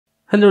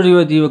Hello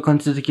everybody, welcome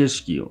to the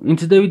HQ. In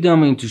today's video,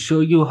 I'm going to show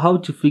you how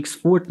to fix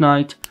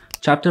Fortnite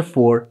Chapter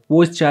 4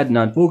 voice chat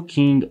not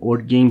working or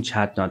game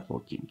chat not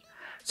working.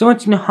 So I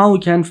want to know how we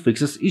can fix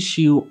this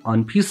issue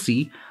on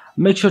PC.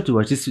 Make sure to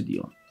watch this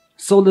video.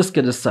 So let's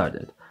get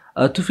started.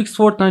 To fix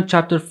Fortnite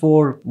Chapter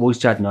 4 voice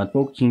chat not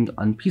working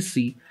on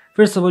PC,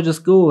 first of all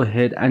just go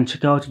ahead and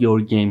check out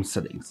your game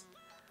settings.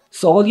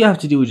 So all you have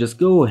to do is just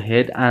go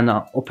ahead and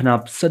open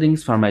up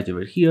settings from right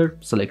over here,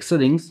 select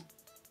settings.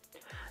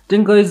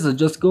 Then guys,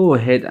 just go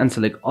ahead and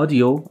select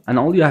audio, and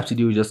all you have to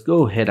do is just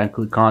go ahead and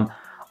click on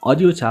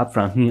audio tab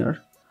from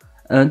here.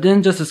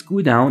 Then just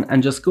scroll down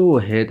and just go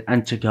ahead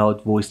and check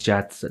out voice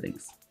chat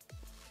settings.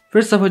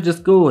 First of all,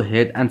 just go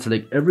ahead and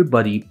select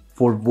everybody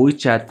for voice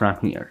chat from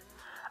here.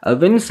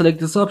 When you select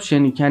this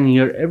option, you can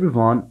hear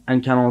everyone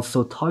and can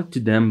also talk to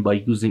them by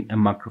using a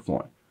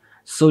microphone.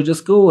 So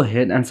just go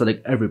ahead and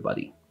select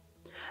everybody.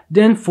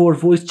 Then for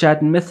voice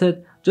chat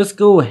method, just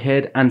go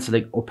ahead and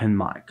select open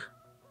mic.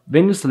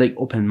 When you select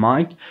open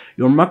mic,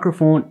 your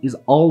microphone is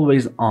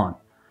always on,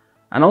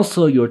 and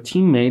also your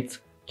teammates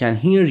can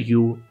hear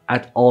you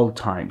at all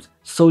times.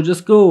 So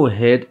just go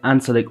ahead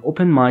and select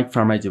open mic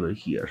from right over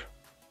here.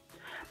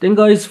 Then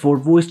guys, for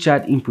voice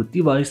chat input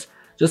device,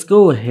 just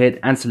go ahead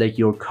and select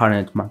your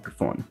current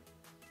microphone.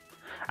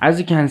 As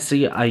you can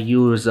see, I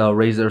use a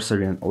Razer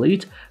Sirian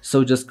Elite,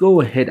 so just go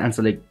ahead and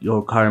select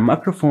your current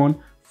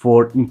microphone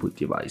for input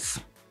device.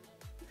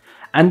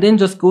 And then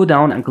just go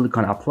down and click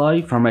on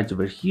apply from right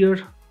over here.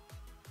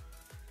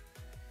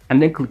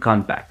 And then click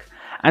on back.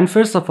 And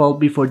first of all,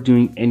 before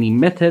doing any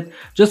method,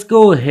 just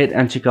go ahead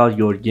and check out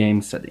your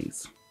game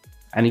settings.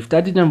 And if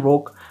that didn't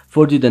work,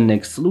 for the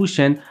next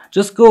solution,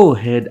 just go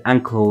ahead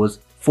and close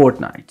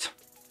Fortnite.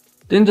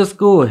 Then just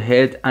go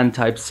ahead and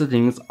type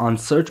settings on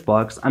search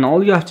box, and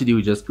all you have to do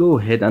is just go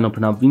ahead and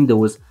open up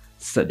Windows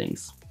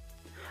settings.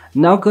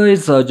 Now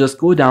guys, just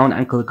go down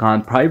and click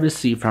on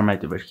privacy from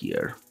right over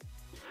here.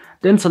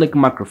 Then select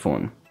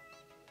microphone.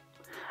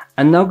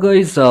 And now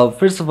guys,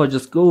 first of all,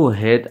 just go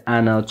ahead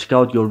and check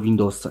out your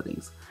Windows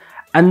settings.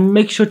 And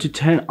make sure to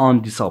turn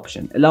on this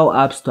option, allow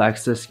apps to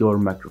access your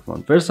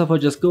microphone. First of all,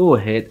 just go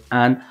ahead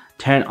and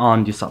turn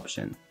on this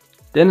option.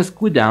 Then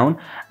scroll down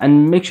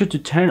and make sure to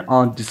turn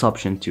on this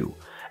option too,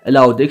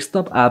 allow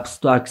desktop apps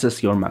to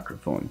access your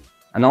microphone.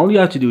 And all you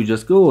have to do is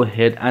just go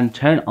ahead and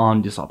turn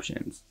on these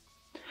options.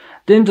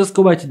 Then just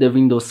go back to the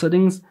Windows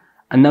settings,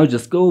 and now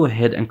just go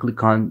ahead and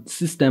click on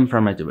system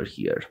from right over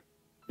here.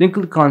 Then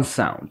click on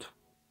sound.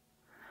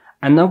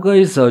 And now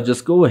guys,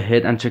 just go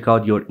ahead and check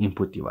out your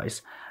input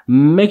device.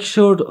 Make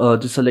sure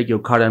to select your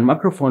current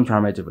microphone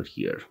from right over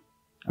here.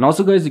 And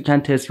also guys, you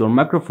can test your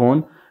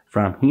microphone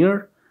from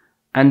here.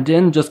 And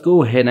then just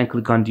go ahead and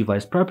click on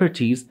device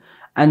properties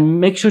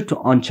and make sure to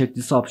uncheck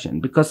this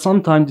option, because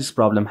sometimes this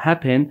problem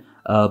happen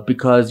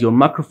because your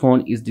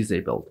microphone is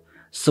disabled.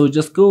 So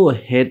just go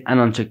ahead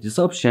and uncheck this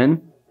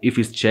option if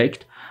it's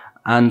checked.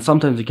 And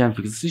sometimes you can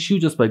fix this issue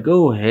just by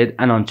go ahead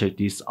and uncheck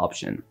this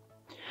option.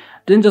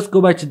 Then just go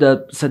back to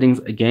the settings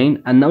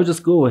again, and now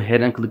just go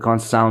ahead and click on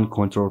sound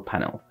control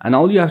panel. And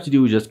all you have to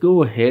do is just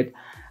go ahead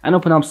and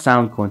open up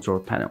sound control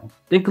panel.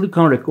 Then click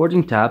on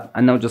recording tab,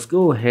 and now just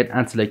go ahead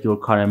and select your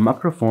current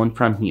microphone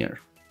from here.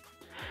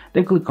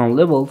 Then click on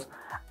levels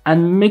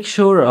and make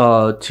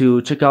sure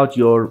to check out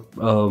your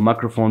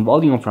microphone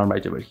volume from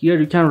right over here.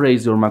 You can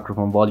raise your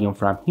microphone volume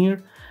from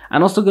here.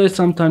 And also guys,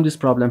 sometimes this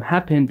problem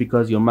happens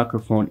because your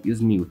microphone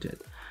is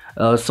muted.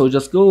 So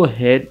just go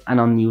ahead and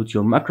unmute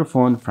your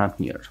microphone from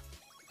here.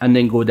 And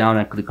then go down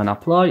and click on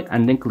apply,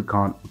 and then click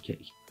on OK.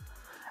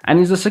 And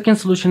it's the second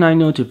solution I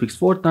know to fix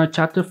Fortnite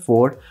Chapter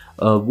 4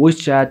 voice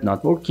chat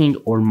not working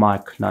or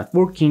mic not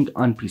working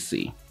on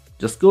PC.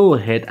 Just go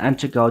ahead and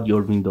check out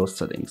your Windows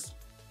settings.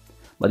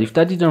 But if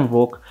that didn't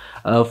work,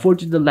 for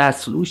the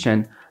last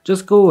solution,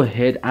 just go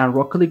ahead and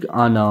right click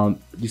on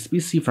this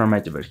PC from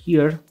right over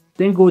here.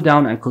 Then go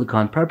down and click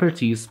on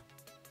properties.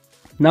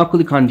 Now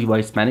click on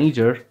device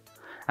manager.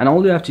 And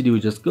all you have to do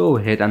is just go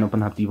ahead and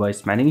open up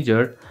device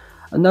manager.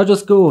 And now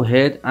just go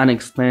ahead and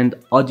expand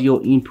audio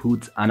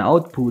inputs and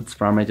outputs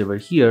from right over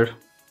here.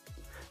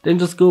 Then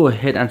just go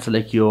ahead and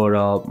select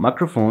your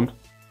microphone.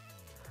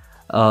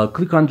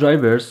 Click on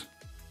drivers.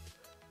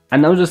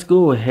 And now just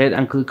go ahead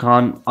and click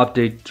on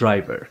update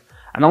driver.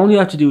 And all you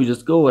have to do is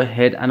just go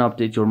ahead and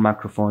update your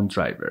microphone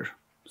driver.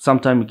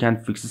 Sometimes you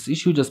can fix this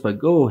issue just by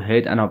go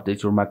ahead and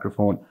update your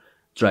microphone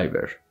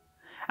driver.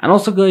 And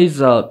also guys,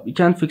 you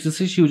can fix this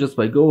issue just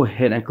by go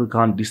ahead and click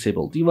on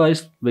disable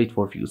device, wait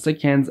for a few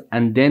seconds,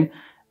 and then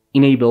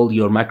enable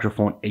your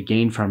microphone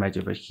again from right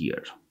over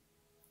here.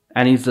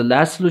 And it's the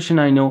last solution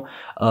I know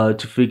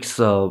to fix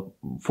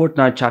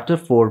Fortnite Chapter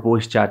 4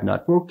 voice chat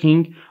not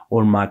working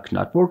or mic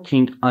not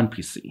working on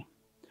PC.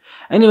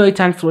 Anyway,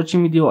 thanks for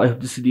watching video. I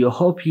hope this video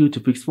helped you to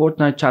fix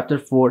Fortnite Chapter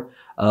 4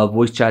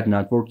 voice chat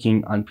not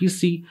working on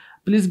PC.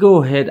 Please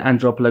go ahead and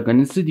drop a like on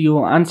this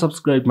video and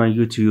subscribe my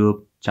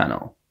YouTube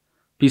channel.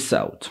 Peace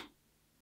out.